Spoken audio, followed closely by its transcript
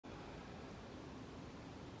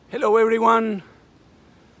Hello everyone,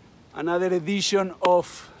 another edition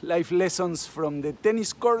of Life Lessons from the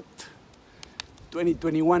Tennis Court.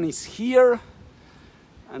 2021 is here,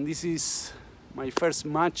 and this is my first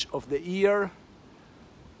match of the year,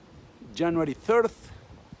 January 3rd,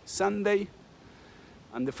 Sunday,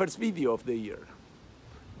 and the first video of the year.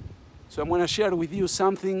 So I'm going to share with you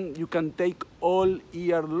something you can take all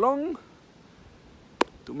year long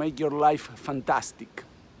to make your life fantastic.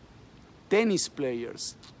 Tennis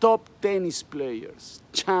players, top tennis players,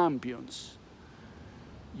 champions,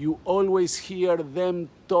 you always hear them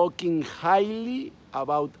talking highly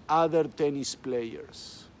about other tennis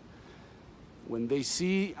players. When they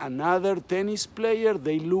see another tennis player,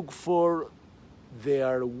 they look for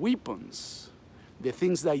their weapons, the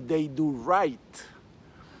things that they do right,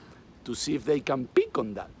 to see if they can pick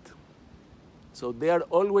on that. So they are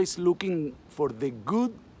always looking for the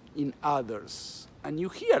good in others. And you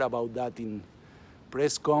hear about that in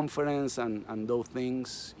press conference and those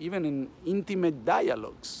things, even in intimate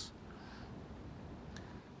dialogues.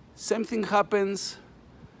 Same thing happens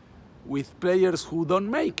with players who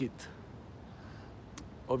don't make it.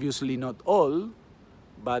 Obviously not all,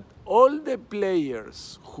 but all the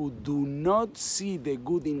players who do not see the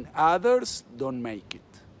good in others don't make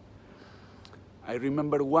it. I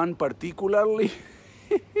remember one particularly.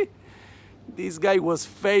 This guy was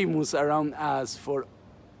famous around us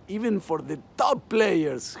even for the top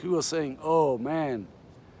players. He was saying, oh man,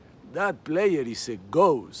 that player is a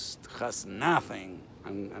ghost, has nothing.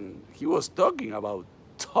 And he was talking about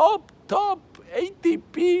top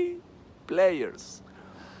ATP players.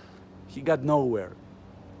 He got nowhere.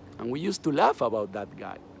 And we used to laugh about that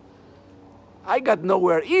guy. I got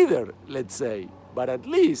nowhere either, let's say, but at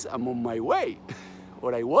least I'm on my way,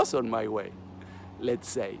 or I was on my way. Let's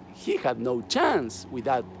say, he had no chance with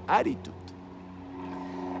that attitude.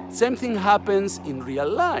 Same thing happens in real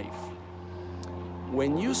life.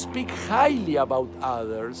 When you speak highly about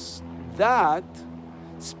others, that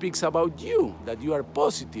speaks about you, that you are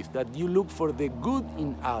positive, that you look for the good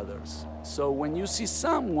in others. So when you see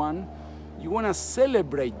someone, you want to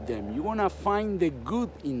celebrate them, you want to find the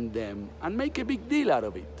good in them and make a big deal out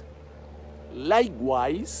of it.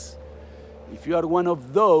 Likewise, if you are one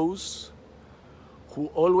of those who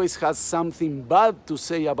always has something bad to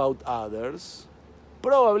say about others,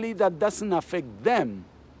 probably that doesn't affect them,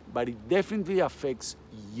 but it definitely affects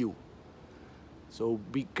you. So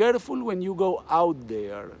be careful when you go out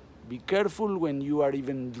there. Be careful when you are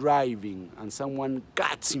even driving and someone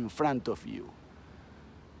cuts in front of you.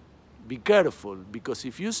 Be careful, because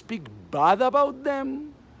if you speak bad about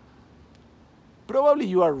them, probably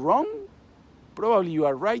you are wrong, probably you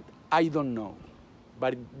are right, I don't know.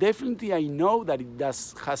 But definitely I know that it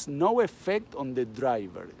has no effect on the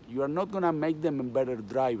driver. You are not going to make them a better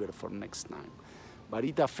driver for next time. But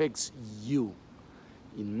it affects you.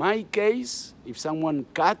 In my case, if someone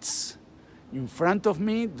cuts in front of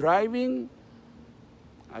me driving,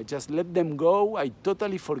 I just let them go. I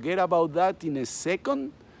totally forget about that in a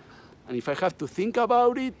second. And if I have to think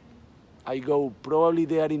about it, I go, probably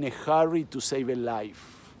they are in a hurry to save a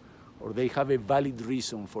life, or they have a valid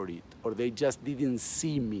reason for it, or they just didn't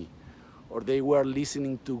see me, or they were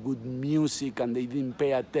listening to good music and they didn't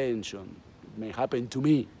pay attention. It may happen to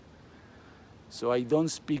me. So I don't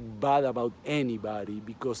speak bad about anybody,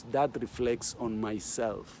 because that reflects on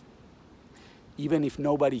myself. Even if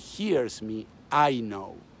nobody hears me, I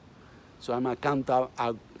know. So I'm accountable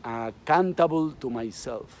to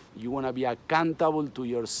myself. You want to be accountable to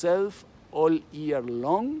yourself all year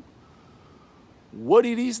long. What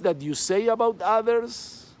it is that you say about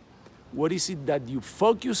others, what is it that you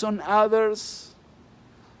focus on others,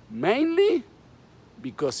 mainly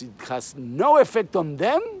because it has no effect on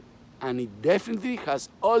them, and it definitely has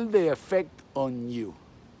all the effect on you.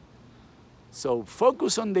 So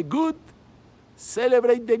focus on the good,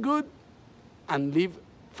 celebrate the good, and live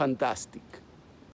fantastic.